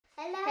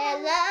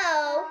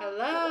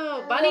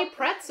bunny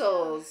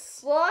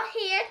pretzels. We're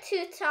here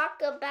to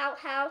talk about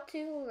how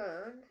to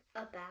learn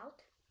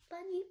about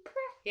bunny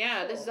pretzels.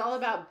 Yeah, this is all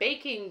about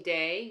baking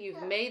day.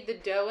 You've made the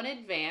dough in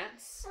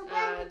advance.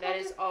 That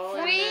is all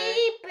in the...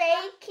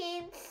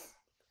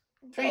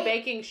 Three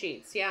baking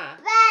sheets, yeah.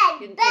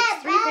 It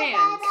takes 3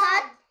 pans.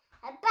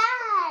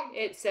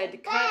 It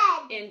said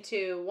cut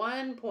into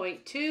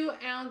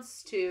 1.2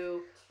 ounce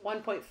to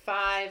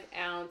 1.5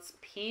 ounce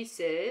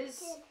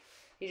pieces.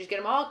 You just get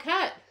them all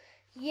cut.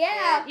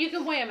 Yeah. And you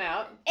can weigh them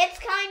out. It's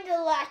kind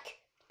of like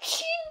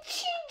ching,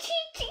 ching,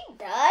 ching, ching,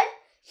 done.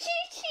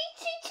 Ching, ching,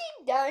 ching,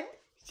 ching, done.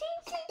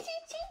 Ching, ching,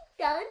 ching, ching,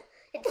 done.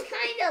 It's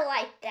kind of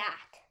like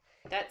that.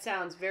 That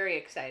sounds very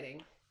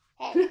exciting.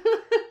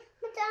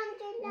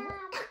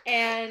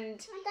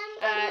 And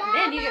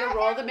then you're going to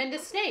roll them into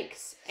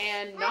snakes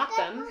and knot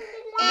them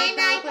to make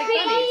them look like bunnies.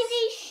 And I'm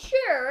pretty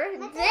sure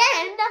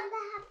then,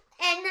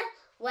 and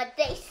what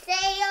they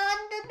say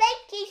on the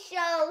baking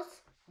shows,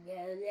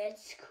 now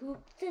let's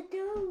cook the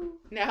dough.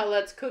 Now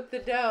let's cook the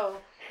dough.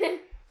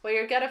 Well,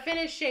 you're going to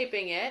finish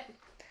shaping it.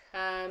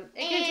 It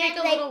can take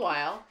a little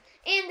while.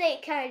 And they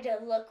kind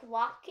of look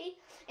wonky.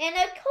 And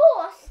of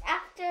course,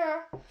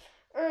 after,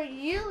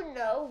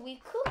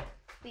 we cook.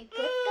 We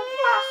put the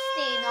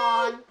frosting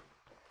on.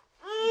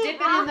 Dip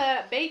it in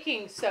the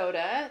baking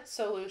soda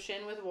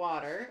solution with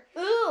water.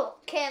 Ooh,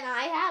 can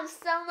I have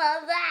some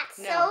of that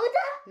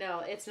soda?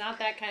 No, it's not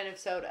that kind of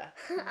soda.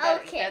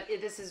 Okay.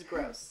 This is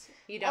gross.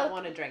 You don't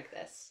want to drink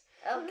this.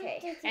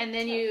 Okay. And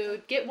then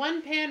you get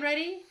one pan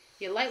ready.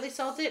 You lightly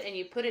salt it and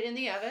you put it in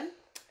the oven.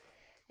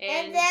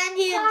 And then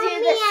you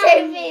do the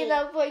same thing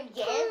over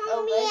again.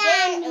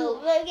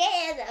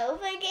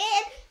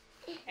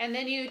 And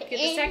then you get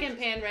the second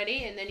pan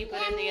ready, and then you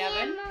put it in the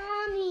oven.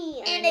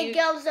 And it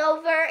goes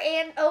over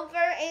and over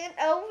and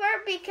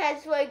over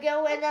because we're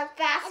going a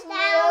fast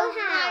move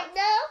right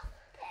now.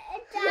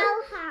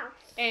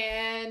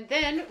 And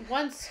then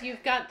once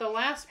you've got the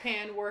last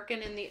pan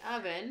working in the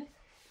oven,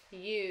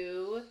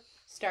 you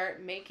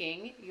start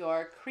making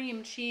your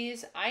cream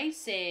cheese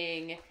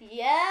icing.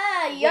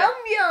 Yeah, yum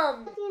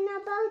yum.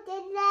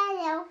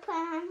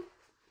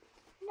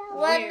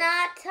 We're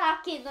not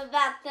talking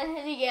about the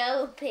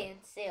yellow pan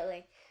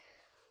ceiling.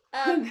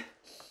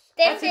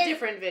 That's a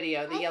different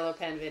video, the yellow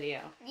pen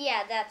video.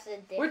 Yeah, that's a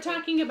different. We're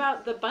talking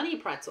about the bunny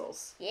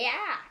pretzels.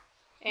 Yeah.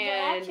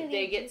 And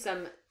they get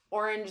some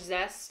orange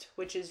zest,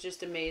 which is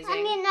just amazing. I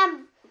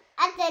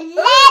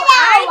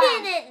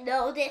didn't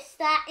notice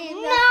that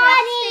in the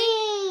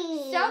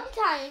frosting.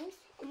 Sometimes,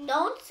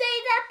 don't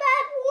say that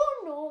bad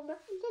word, Norma.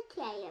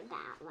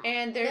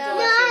 And they're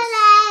delicious.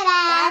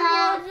 Bad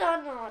words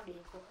are naughty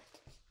words.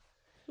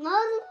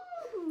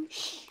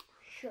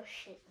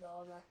 Shush it,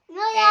 Norma.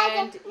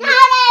 And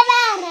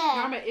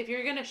Norma, if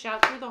you're going to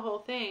shout through the whole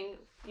thing,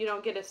 you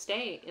don't get to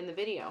stay in the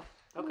video,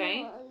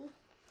 okay? No,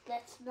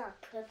 that's not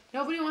good.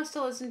 Nobody wants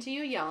to listen to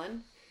you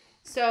yelling.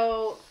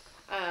 So,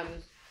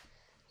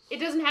 it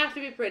doesn't have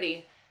to be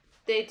pretty.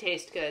 They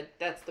taste good.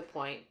 That's the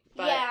point.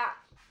 But yeah.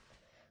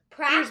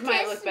 yours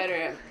might look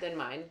better than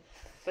mine.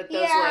 But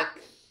those look,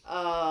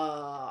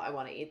 I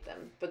want to eat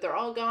them. But they're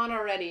all gone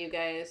already, you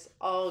guys.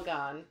 All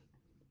gone.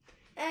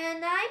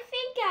 And I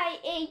think I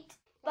ate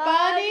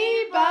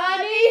Bunny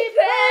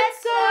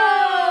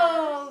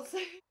Pretzels!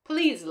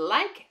 Please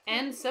like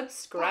and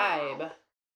subscribe.